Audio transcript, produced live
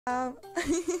Welcome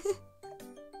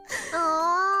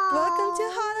Oh, to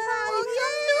Hololive!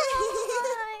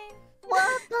 Yay!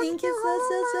 Thank you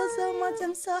so much.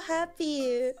 I'm so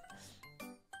happy.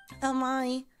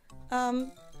 I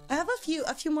have a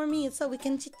few more minutes so we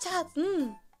can chit chat.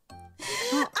 Annie!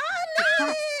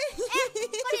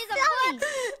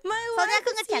 My wife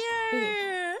is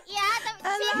here.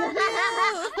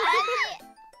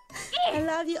 I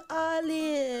love you,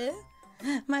 Ollie.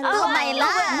 My love. Oh, my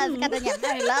love. Katanya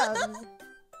my love.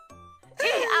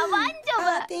 Awan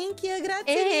coba. Oh, thank you.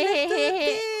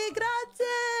 Grazie.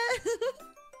 Grazie.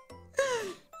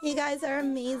 You guys are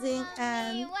amazing,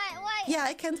 and yeah,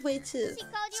 I can't wait to. She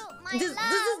called you my This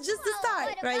love. is just the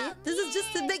start, right? This is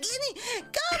just the beginning.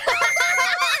 Come on!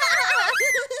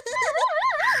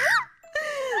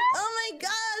 Oh my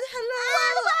God! Hello.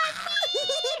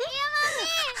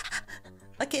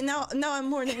 Okay, now I'm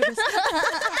more nervous.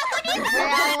 We're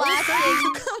all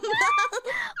watching.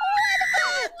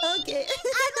 Okay.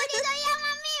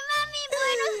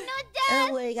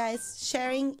 Anyway, guys,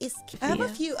 sharing is key. I have a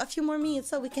few more minutes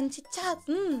so we can chit chat.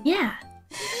 Yeah.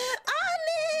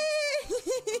 Annie!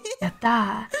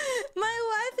 Yatta. My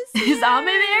wife is here. Is Ame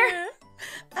there?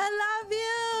 I love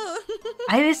you.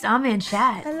 I missed Ame in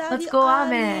chat. I love Let's you, go,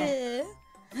 Ame.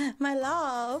 Ame. My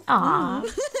love. Aw.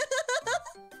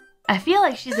 I feel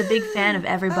like she's a big fan of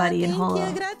everybody in Holo.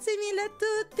 Thank you. Grazie mille a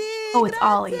tutti. Oh, it's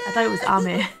Grazie. Ollie. I thought it was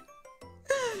Ame.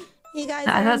 You guys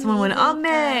I thought someone went,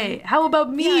 Ame. How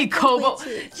about me, Kobo?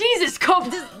 Jesus, Kobo.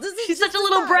 This is She's just such a the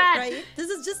little start, brat. right? This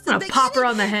is just I'm the gonna pop her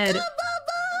on the head.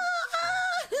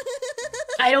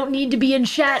 I don't need to be in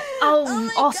chat.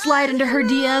 I'll slide into her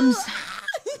DMs.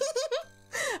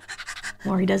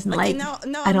 Mori doesn't like. now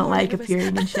I don't I'm like nervous.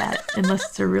 appearing in chat unless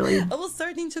it's a really, I was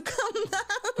starting to calm down.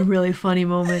 a really funny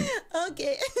moment.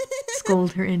 Okay.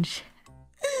 Scold her in chat.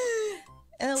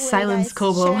 Anyway, Silence, guys,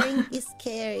 Kobo. Sharing is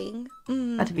caring.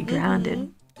 About to be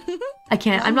grounded. I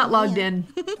can't. I'm not logged in.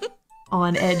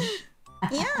 On Edge.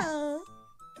 Yeah.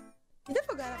 I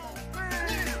forgot about it.